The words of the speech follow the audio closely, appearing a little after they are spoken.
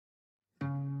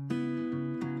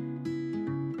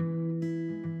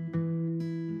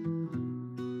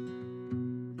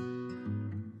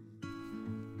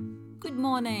Good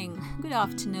morning, good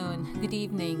afternoon, good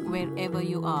evening, wherever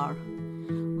you are.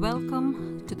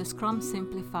 Welcome to the Scrum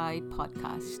Simplified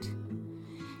podcast.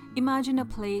 Imagine a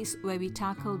place where we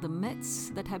tackle the myths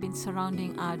that have been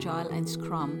surrounding Agile and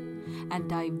Scrum and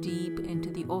dive deep into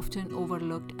the often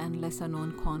overlooked and lesser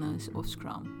known corners of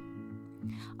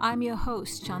Scrum. I'm your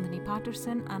host, Chandani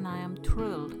Patterson, and I am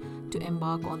thrilled to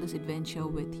embark on this adventure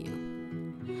with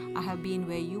you. I have been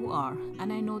where you are,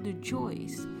 and I know the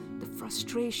joys, the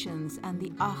frustrations, and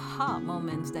the aha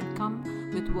moments that come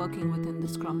with working within the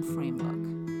Scrum framework.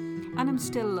 And I'm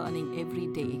still learning every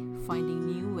day, finding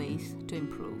new ways to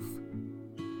improve.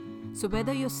 So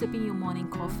whether you're sipping your morning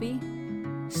coffee,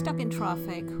 stuck in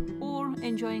traffic, or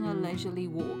enjoying a leisurely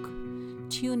walk,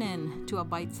 tune in to our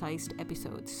bite-sized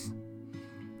episodes.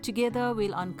 Together,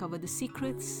 we'll uncover the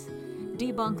secrets,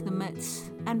 debunk the myths,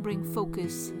 and bring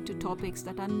focus to topics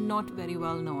that are not very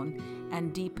well known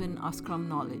and deepen our Scrum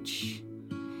knowledge.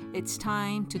 It's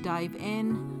time to dive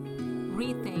in,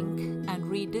 rethink, and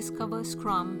rediscover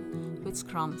Scrum with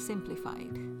Scrum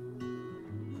Simplified.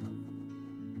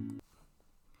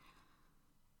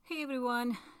 Hey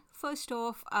everyone, first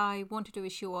off, I wanted to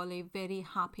wish you all a very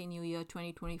happy New Year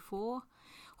 2024.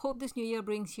 Hope this new year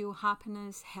brings you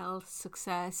happiness, health,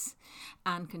 success,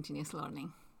 and continuous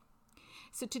learning.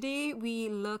 So today we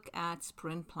look at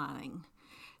sprint planning.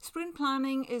 Sprint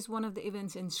planning is one of the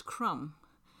events in Scrum.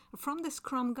 From the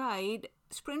Scrum guide,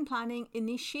 sprint planning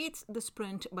initiates the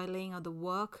sprint by laying out the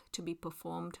work to be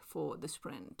performed for the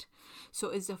sprint. So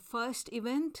it's the first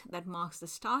event that marks the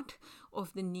start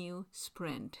of the new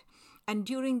sprint. And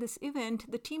during this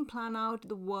event, the team plan out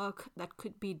the work that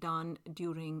could be done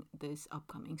during this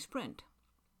upcoming sprint.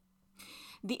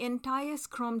 The entire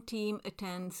Scrum team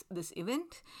attends this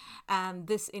event, and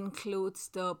this includes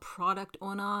the product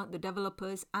owner, the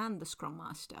developers, and the Scrum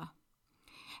Master.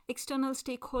 External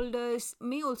stakeholders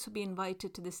may also be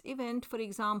invited to this event, for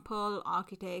example,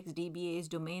 architects, DBAs,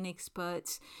 domain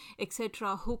experts,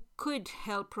 etc., who could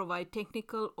help provide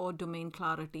technical or domain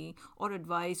clarity or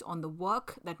advice on the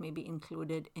work that may be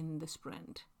included in the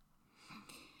sprint.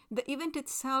 The event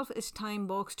itself is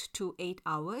time-boxed to 8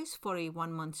 hours for a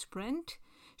 1-month sprint.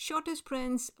 Shorter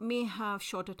sprints may have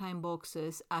shorter time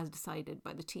boxes as decided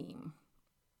by the team.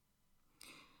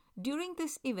 During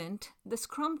this event, the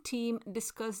Scrum team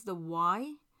discuss the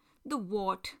why, the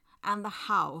what, and the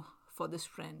how for the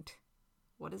sprint.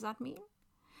 What does that mean?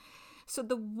 So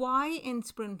the why in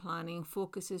sprint planning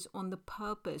focuses on the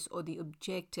purpose or the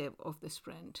objective of the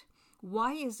sprint.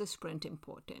 Why is the sprint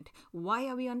important? Why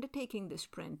are we undertaking the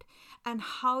sprint? And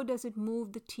how does it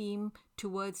move the team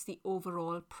towards the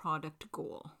overall product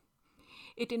goal?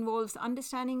 It involves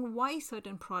understanding why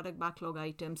certain product backlog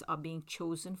items are being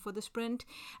chosen for the sprint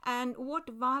and what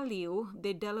value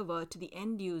they deliver to the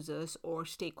end users or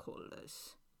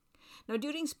stakeholders. Now,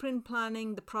 during sprint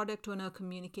planning, the product owner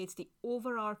communicates the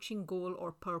overarching goal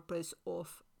or purpose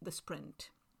of the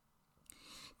sprint.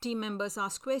 Team members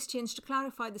ask questions to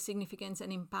clarify the significance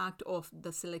and impact of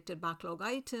the selected backlog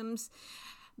items,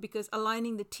 because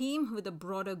aligning the team with the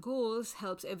broader goals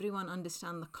helps everyone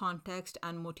understand the context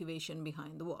and motivation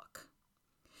behind the work.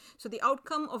 So the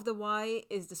outcome of the why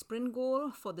is the sprint goal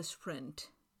for the sprint.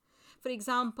 For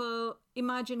example,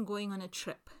 imagine going on a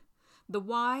trip. The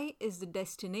why is the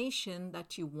destination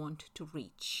that you want to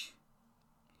reach.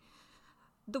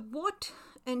 The what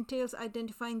entails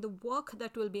identifying the work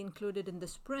that will be included in the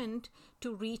sprint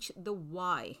to reach the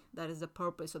why, that is the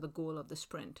purpose or the goal of the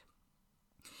sprint.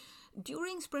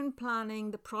 During sprint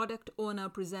planning, the product owner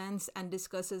presents and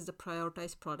discusses the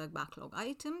prioritized product backlog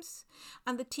items,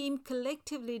 and the team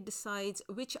collectively decides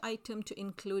which item to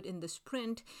include in the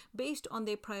sprint based on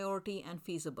their priority and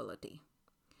feasibility.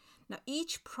 Now,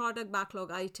 each product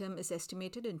backlog item is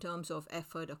estimated in terms of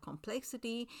effort or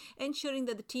complexity, ensuring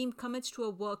that the team commits to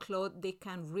a workload they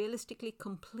can realistically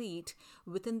complete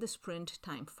within the sprint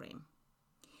timeframe.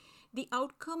 The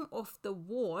outcome of the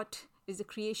what is the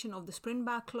creation of the sprint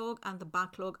backlog and the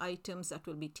backlog items that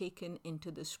will be taken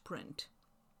into the sprint.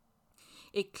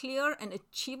 A clear and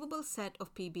achievable set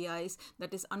of PBIs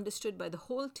that is understood by the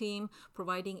whole team,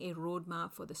 providing a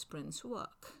roadmap for the sprint's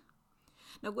work.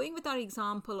 Now, going with our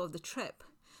example of the trip,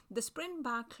 the sprint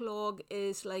backlog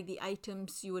is like the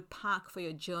items you would pack for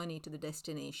your journey to the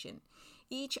destination,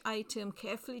 each item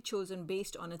carefully chosen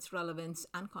based on its relevance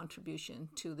and contribution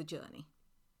to the journey.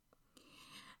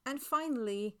 And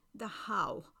finally, the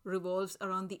how revolves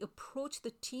around the approach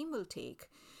the team will take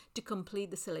to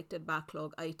complete the selected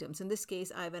backlog items. In this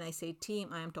case, when I say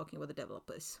team, I am talking about the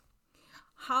developers.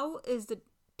 How is the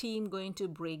team going to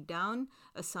break down,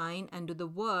 assign, and do the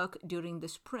work during the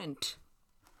sprint?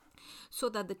 so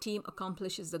that the team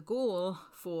accomplishes the goal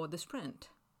for the sprint.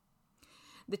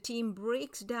 The team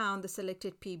breaks down the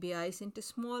selected PBIs into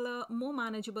smaller, more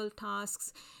manageable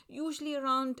tasks, usually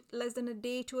around less than a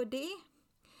day to a day.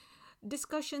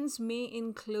 Discussions may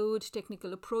include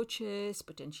technical approaches,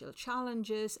 potential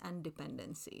challenges, and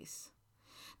dependencies.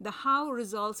 The how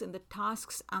results in the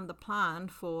tasks and the plan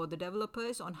for the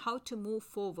developers on how to move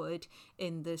forward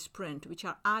in the sprint, which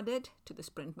are added to the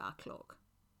sprint backlog.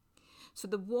 So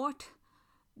the what,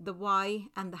 the why,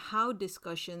 and the how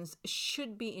discussions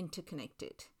should be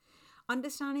interconnected.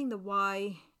 Understanding the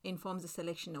why informs the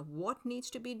selection of what needs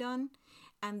to be done,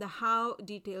 and the how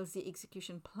details the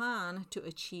execution plan to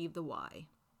achieve the why.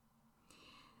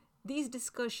 These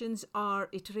discussions are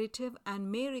iterative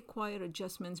and may require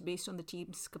adjustments based on the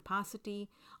team's capacity,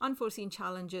 unforeseen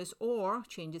challenges, or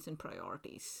changes in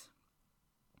priorities.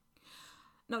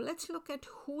 Now let's look at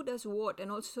who does what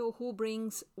and also who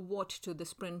brings what to the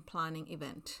sprint planning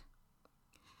event.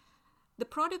 The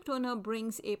product owner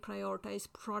brings a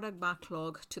prioritized product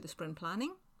backlog to the sprint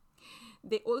planning.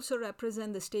 They also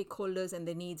represent the stakeholders and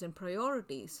their needs and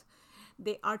priorities.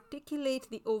 They articulate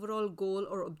the overall goal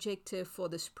or objective for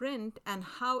the sprint and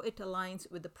how it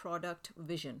aligns with the product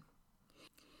vision.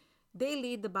 They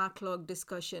lead the backlog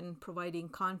discussion, providing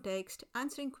context,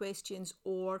 answering questions,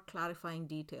 or clarifying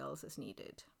details as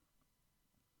needed.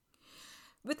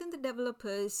 Within the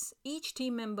developers, each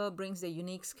team member brings their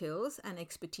unique skills and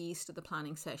expertise to the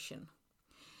planning session.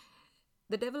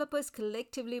 The developers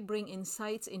collectively bring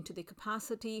insights into the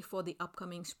capacity for the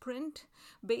upcoming sprint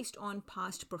based on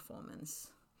past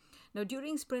performance. Now,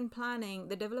 during sprint planning,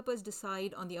 the developers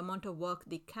decide on the amount of work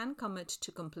they can commit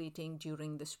to completing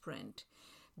during the sprint.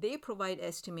 They provide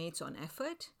estimates on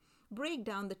effort, break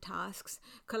down the tasks,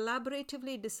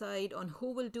 collaboratively decide on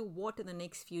who will do what in the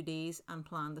next few days, and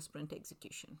plan the sprint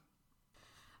execution.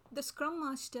 The Scrum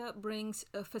Master brings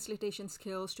facilitation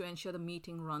skills to ensure the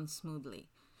meeting runs smoothly.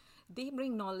 They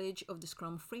bring knowledge of the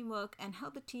Scrum framework and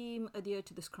help the team adhere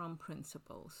to the Scrum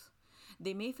principles.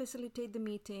 They may facilitate the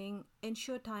meeting,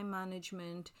 ensure time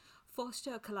management,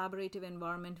 foster a collaborative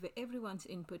environment where everyone's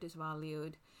input is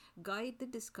valued, guide the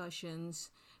discussions,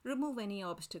 remove any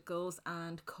obstacles,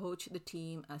 and coach the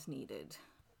team as needed.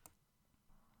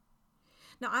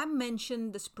 Now, I've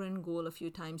mentioned the sprint goal a few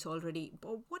times already,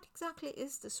 but what exactly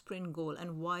is the sprint goal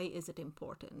and why is it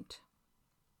important?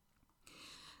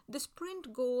 The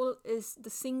sprint goal is the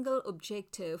single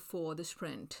objective for the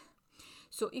sprint.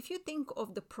 So if you think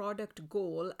of the product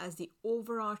goal as the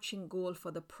overarching goal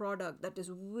for the product that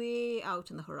is way out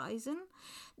in the horizon,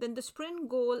 then the sprint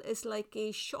goal is like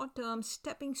a short-term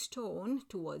stepping stone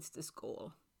towards this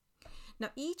goal. Now,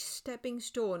 each stepping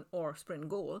stone or sprint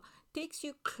goal takes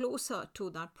you closer to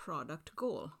that product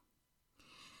goal.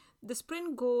 The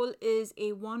sprint goal is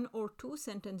a 1 or 2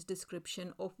 sentence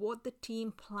description of what the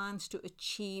team plans to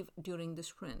achieve during the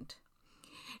sprint.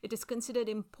 It is considered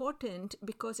important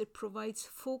because it provides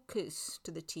focus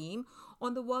to the team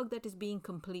on the work that is being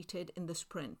completed in the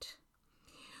sprint.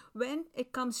 When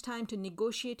it comes time to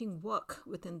negotiating work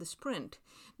within the sprint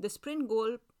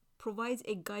goal provides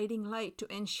a guiding light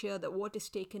to ensure that what is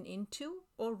taken into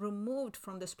or removed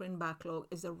from the sprint backlog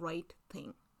is the right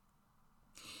thing.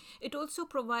 It also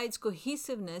provides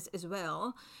cohesiveness as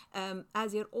well,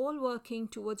 as you're all working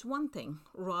towards one thing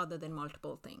rather than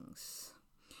multiple things.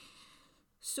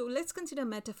 So let's consider a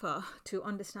metaphor to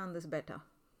understand this better.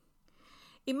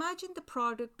 Imagine the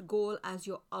product goal as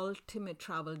your ultimate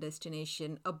travel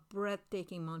destination, a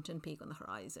breathtaking mountain peak on the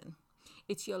horizon.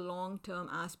 It's your long-term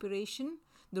aspiration,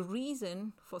 the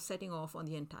reason for setting off on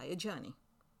the entire journey.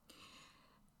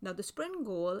 Now, the sprint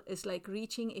goal is like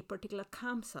reaching a particular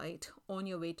campsite on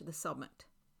your way to the summit.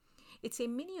 It's a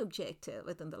mini objective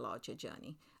within the larger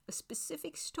journey, a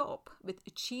specific stop with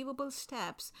achievable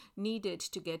steps needed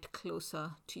to get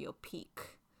closer to your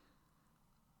peak.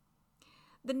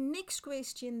 The next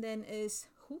question then is,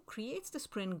 who creates the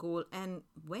sprint goal and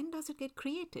when does it get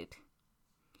created?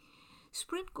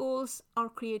 Sprint goals are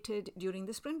created during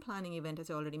the sprint planning event, as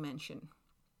I already mentioned.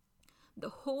 The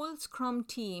whole Scrum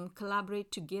team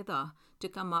collaborate together to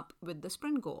come up with the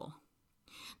sprint goal.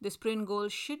 The sprint goal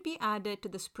should be added to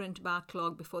the sprint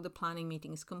backlog before the planning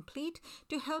meeting is complete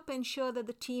to help ensure that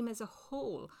the team as a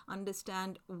whole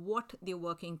understand what they're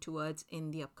working towards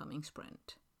in the upcoming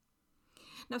sprint.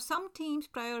 Now, some teams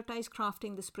prioritize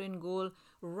crafting the sprint goal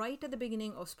right at the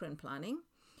beginning of sprint planning.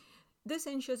 This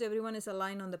ensures everyone is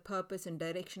aligned on the purpose and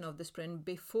direction of the sprint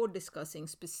before discussing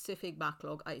specific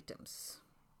backlog items.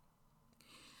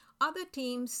 Other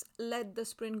teams let the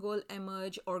sprint goal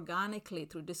emerge organically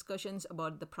through discussions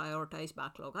about the prioritized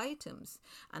backlog items.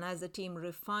 And as the team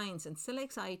refines and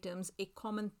selects items, a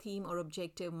common theme or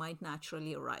objective might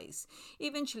naturally arise,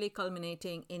 eventually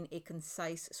culminating in a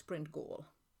concise sprint goal.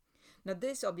 Now,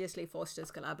 this obviously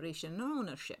fosters collaboration and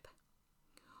ownership.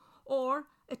 Or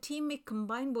a team may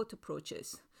combine both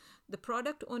approaches. The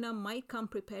product owner might come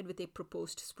prepared with a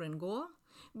proposed sprint goal,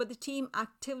 but the team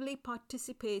actively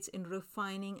participates in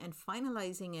refining and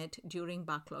finalizing it during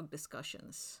backlog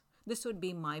discussions. This would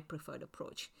be my preferred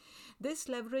approach. This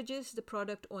leverages the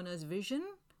product owner's vision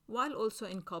while also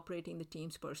incorporating the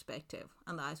team's perspective,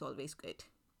 and that is always good.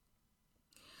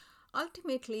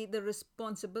 Ultimately, the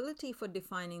responsibility for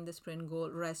defining the sprint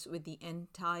goal rests with the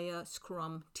entire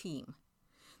Scrum team.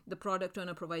 The product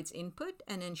owner provides input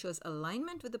and ensures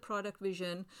alignment with the product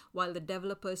vision, while the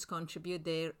developers contribute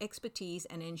their expertise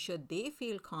and ensure they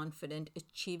feel confident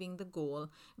achieving the goal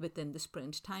within the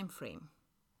sprint timeframe.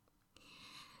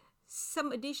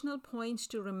 Some additional points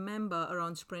to remember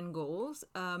around sprint goals.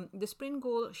 The sprint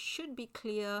goal should be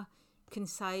clear,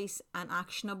 concise, and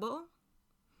actionable.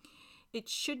 It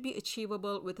should be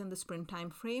achievable within the sprint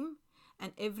timeframe,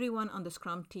 and everyone on the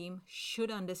Scrum team should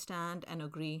understand and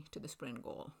agree to the sprint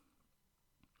goal.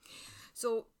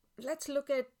 So let's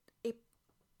look at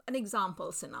an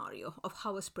example scenario of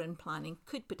how a sprint planning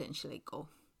could potentially go.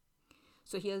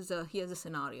 So here's a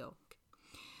scenario.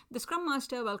 The Scrum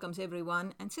Master welcomes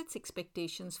everyone and sets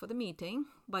expectations for the meeting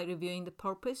by reviewing the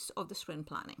purpose of the sprint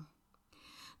planning.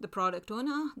 The product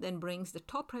owner then brings the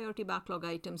top priority backlog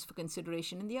items for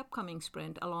consideration in the upcoming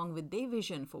sprint, along with their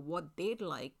vision for what they'd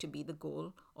like to be the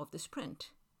goal of the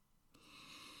sprint.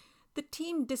 The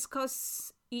team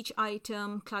discuss each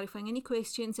item, clarifying any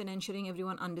questions and ensuring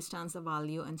everyone understands the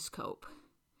value and scope.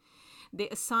 They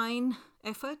assign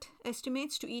effort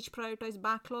estimates to each prioritized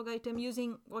backlog item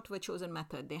using whatever chosen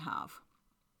method they have.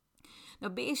 Now,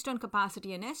 based on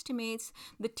capacity and estimates,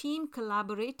 the team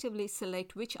collaboratively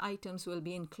select which items will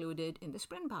be included in the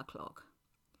sprint backlog.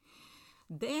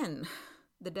 Then,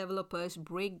 the developers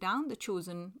break down the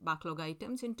chosen backlog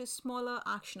items into smaller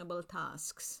actionable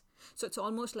tasks. So it's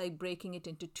almost like breaking it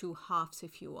into two halves,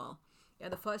 if you will.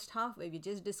 The first half where we're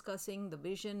just discussing the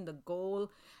vision, the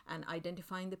goal, and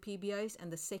identifying the PBIs,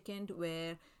 and the second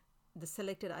where the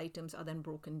selected items are then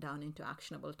broken down into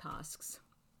actionable tasks.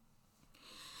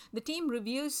 The team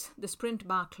reviews the sprint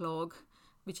backlog,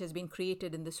 which has been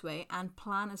created in this way, and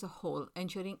plan as a whole,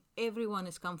 ensuring everyone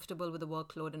is comfortable with the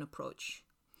workload and approach.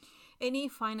 Any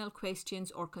final questions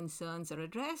or concerns are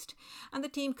addressed, and the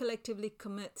team collectively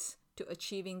commits to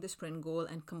achieving the sprint goal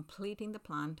and completing the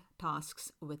planned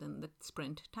tasks within the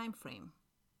sprint timeframe.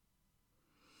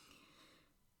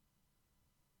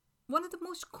 One of the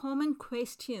most common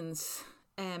questions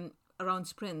around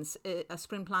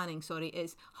sprint planning,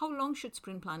 is how long should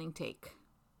sprint planning take?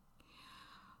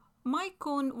 Mike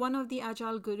Cohn, one of the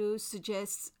Agile gurus,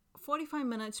 suggests 45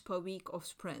 minutes per week of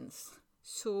sprints.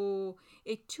 So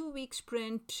a 2-week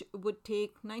sprint would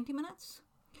take 90 minutes.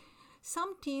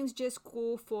 Some teams just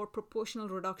go for proportional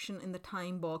reduction in the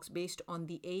time box based on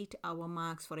the 8-hour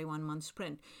max for a 1-month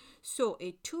sprint. So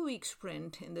a 2-week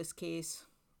sprint in this case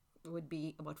would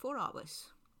be about 4 hours.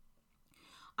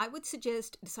 I would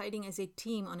suggest deciding as a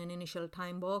team on an initial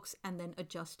time box and then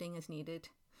adjusting as needed.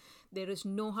 There is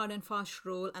no hard and fast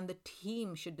rule, and the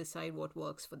team should decide what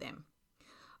works for them.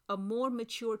 A more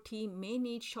mature team may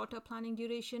need shorter planning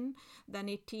duration than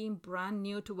a team brand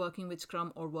new to working with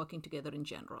Scrum or working together in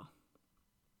general.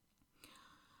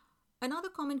 Another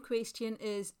common question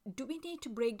is, do we need to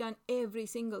break down every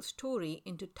single story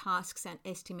into tasks and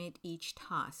estimate each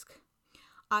task?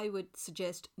 I would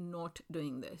suggest not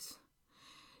doing this.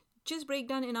 Just break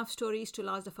down enough stories to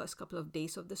last the first couple of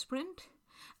days of the sprint,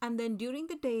 and then during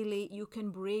the daily, you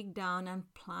can break down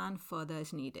and plan further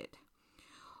as needed.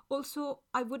 Also,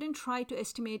 I wouldn't try to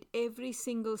estimate every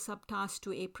single subtask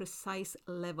to a precise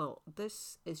level.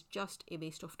 This is just a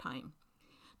waste of time.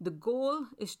 The goal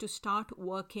is to start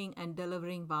working and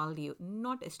delivering value,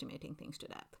 not estimating things to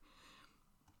death.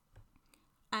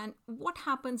 And what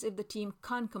happens if the team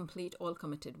can't complete all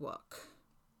committed work?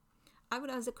 I would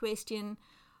ask the question,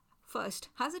 first,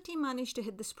 has the team managed to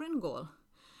hit the sprint goal?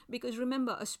 Because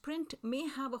remember, a sprint may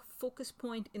have a focus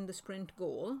point in the sprint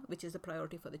goal, which is the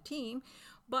priority for the team,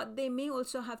 but they may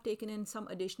also have taken in some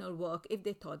additional work if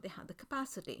they thought they had the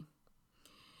capacity.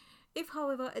 If,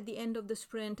 however, at the end of the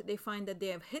sprint, they find that they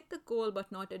have hit the goal but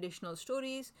not additional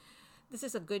stories, this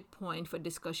is a good point for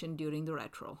discussion during the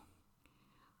retro.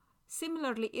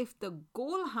 Similarly, if the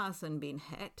goal hasn't been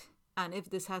hit, and if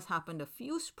this has happened a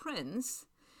few sprints,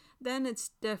 then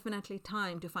it's definitely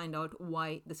time to find out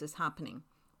why this is happening.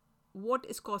 what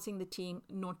is causing the team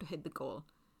not to hit the goal?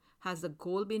 Has the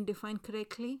goal been defined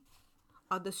correctly?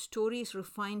 Are the stories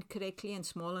refined correctly and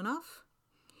small enough?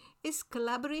 Is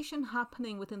collaboration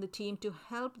happening within the team to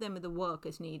help them with the work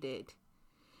as needed?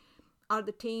 Are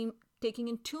the team taking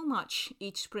in too much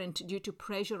each sprint due to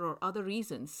pressure or other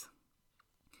reasons?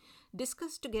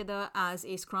 Discuss together as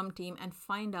a Scrum team and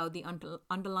find out the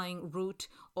underlying root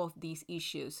of these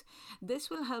issues. This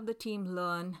will help the team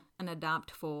learn and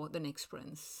adapt for the next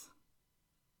sprints.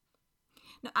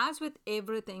 Now, as with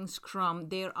everything Scrum,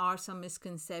 there are some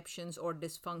misconceptions or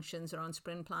dysfunctions around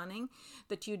sprint planning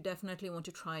that you definitely want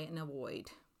to try and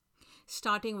avoid.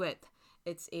 Starting with,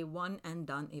 it's a one and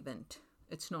done event.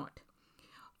 It's not.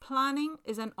 Planning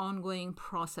is an ongoing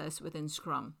process within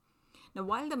Scrum. Now,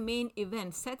 while the main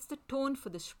event sets the tone for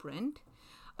the sprint,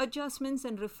 adjustments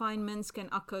and refinements can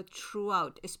occur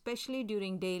throughout, especially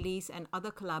during dailies and other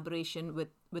collaboration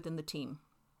within the team.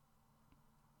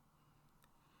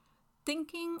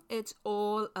 Thinking it's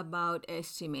all about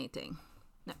estimating.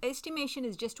 Now, estimation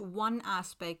is just one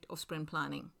aspect of sprint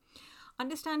planning.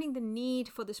 Understanding the need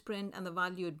for the sprint and the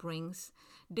value it brings,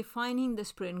 defining the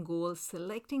sprint goals,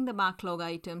 selecting the backlog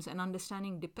items, and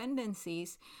understanding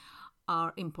dependencies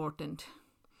are important.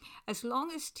 As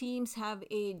long as teams have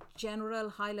a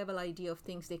general high-level idea of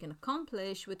things they can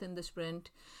accomplish within the sprint,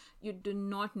 you do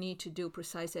not need to do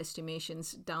precise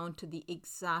estimations down to the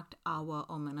exact hour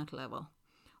or minute level.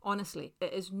 Honestly,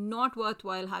 it is not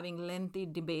worthwhile having lengthy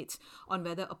debates on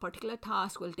whether a particular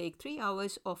task will take 3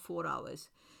 hours or 4 hours.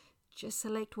 Just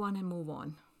select one and move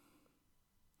on.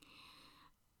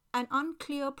 An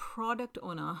unclear product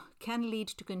owner can lead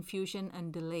to confusion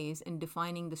and delays in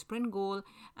defining the sprint goal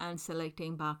and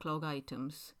selecting backlog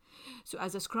items. So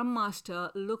as a Scrum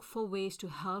Master, look for ways to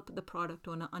help the product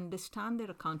owner understand their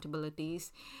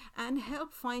accountabilities and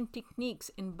help find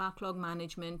techniques in backlog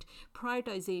management,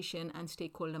 prioritization, and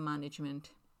stakeholder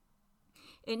management.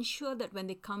 Ensure that when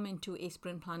they come into a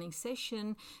sprint planning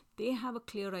session, they have a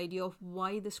clear idea of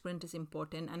why the sprint is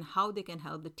important and how they can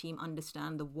help the team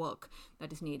understand the work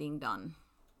that is needing done.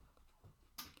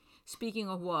 Speaking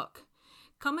of work,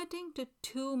 committing to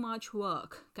too much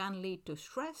work can lead to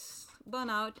stress,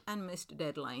 burnout, and missed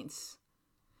deadlines.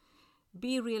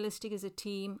 Be realistic as a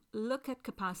team, look at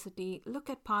capacity, look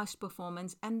at past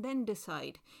performance, and then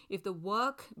decide if the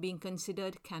work being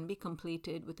considered can be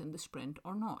completed within the sprint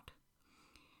or not.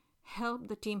 Help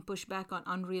the team push back on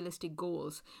unrealistic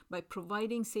goals by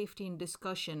providing safety in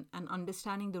discussion and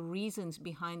understanding the reasons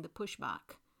behind the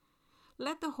pushback.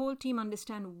 Let the whole team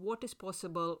understand what is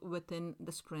possible within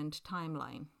the sprint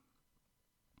timeline.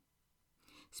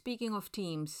 Speaking of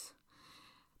teams,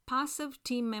 passive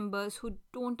team members who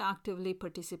don't actively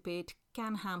participate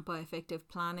can hamper effective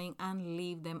planning and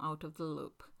leave them out of the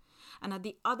loop. And at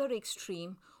the other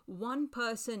extreme, one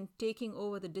person taking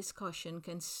over the discussion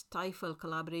can stifle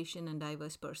collaboration and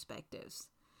diverse perspectives.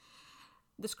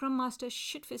 The Scrum Master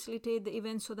should facilitate the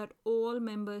event so that all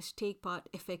members take part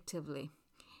effectively.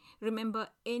 Remember,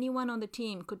 anyone on the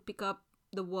team could pick up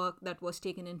the work that was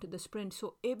taken into the sprint,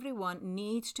 so everyone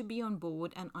needs to be on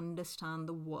board and understand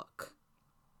the work.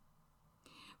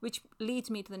 Which leads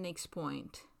me to the next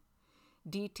point.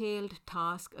 Detailed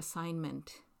task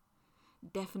assignment.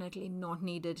 Definitely not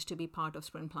needed to be part of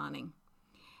sprint planning.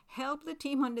 Help the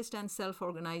team understand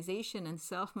self-organization and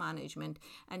self-management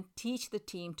and teach the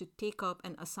team to take up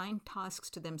and assign tasks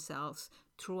to themselves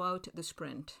throughout the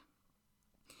sprint.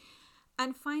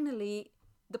 And finally,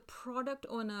 the product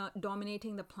owner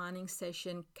dominating the planning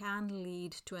session can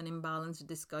lead to an imbalanced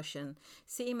discussion,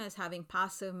 same as having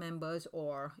passive members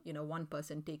or, one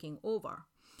person taking over.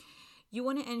 You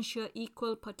want to ensure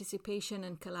equal participation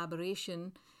and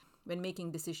collaboration when making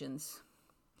decisions.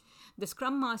 The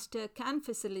Scrum Master can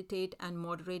facilitate and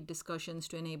moderate discussions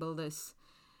to enable this.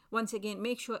 Once again,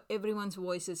 make sure everyone's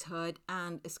voice is heard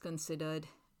and is considered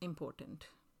important.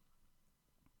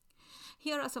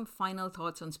 Here are some final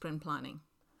thoughts on sprint planning.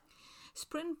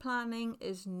 Sprint planning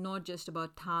is not just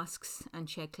about tasks and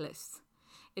checklists.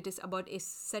 It is about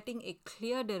setting a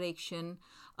clear direction,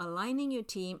 aligning your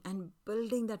team, and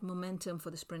building that momentum for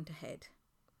the sprint ahead.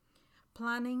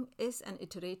 Planning is an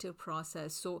iterative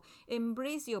process, so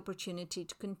embrace the opportunity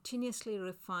to continuously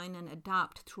refine and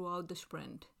adapt throughout the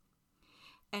sprint.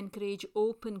 Encourage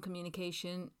open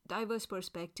communication, diverse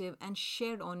perspective, and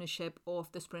shared ownership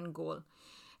of the sprint goal.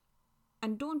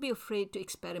 And don't be afraid to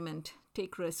experiment,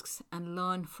 take risks, and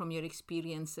learn from your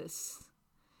experiences.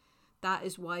 That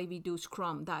is why we do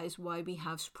Scrum. That is why we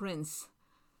have sprints.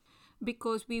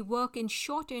 Because we work in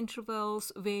short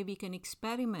intervals where we can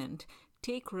experiment,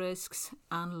 take risks,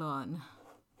 and learn.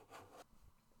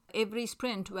 Every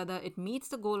sprint, whether it meets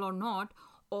the goal or not,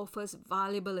 offers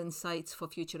valuable insights for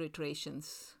future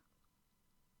iterations.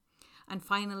 And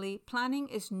finally, planning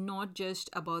is not just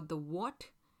about the what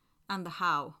and the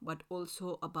how, but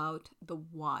also about the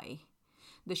why,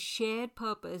 the shared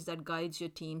purpose that guides your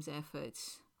team's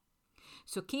efforts.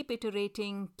 So keep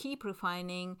iterating, keep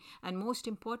refining, and most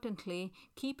importantly,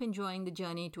 keep enjoying the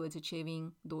journey towards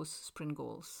achieving those sprint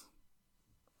goals.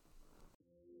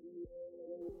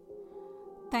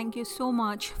 Thank you so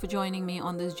much for joining me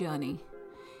on this journey.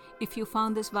 If you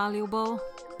found this valuable,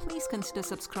 please consider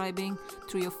subscribing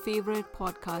through your favorite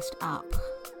podcast app.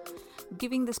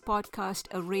 Giving this podcast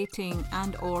a rating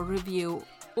and/or review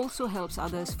also helps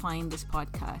others find this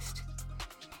podcast.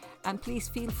 And please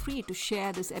feel free to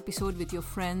share this episode with your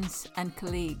friends and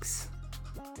colleagues.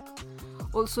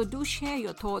 Also, do share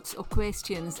your thoughts or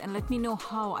questions and let me know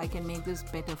how I can make this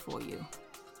better for you.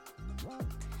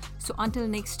 So until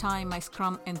next time, my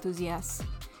Scrum enthusiasts,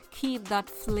 keep that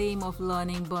flame of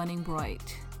learning burning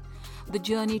bright. The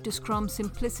journey to Scrum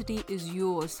simplicity is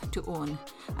yours to own,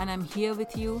 and I'm here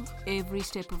with you every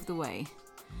step of the way.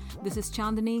 This is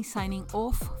Chandani signing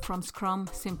off from Scrum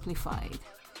Simplified.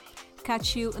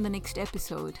 Catch you in the next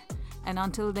episode, and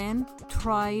until then,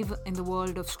 thrive in the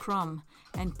world of Scrum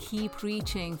and keep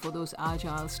reaching for those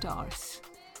agile stars.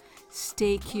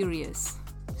 Stay curious,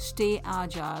 stay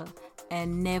agile,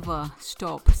 and never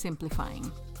stop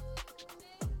simplifying.